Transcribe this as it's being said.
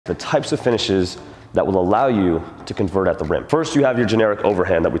the types of finishes that will allow you to convert at the rim. First, you have your generic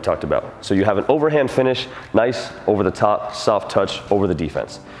overhand that we talked about. So you have an overhand finish, nice, over the top, soft touch, over the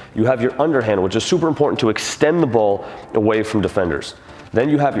defense. You have your underhand, which is super important to extend the ball away from defenders. Then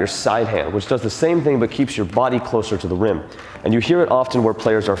you have your side hand, which does the same thing but keeps your body closer to the rim. And you hear it often where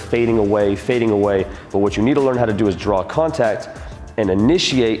players are fading away, but what you need to learn how to do is draw contact and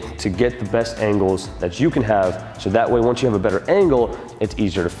initiate to get the best angles that you can have, so that way once you have a better angle, it's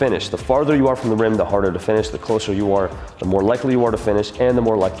easier to finish. The farther you are from the rim, the harder to finish. The closer you are, the more likely you are to finish, and the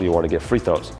more likely you are to get free throws.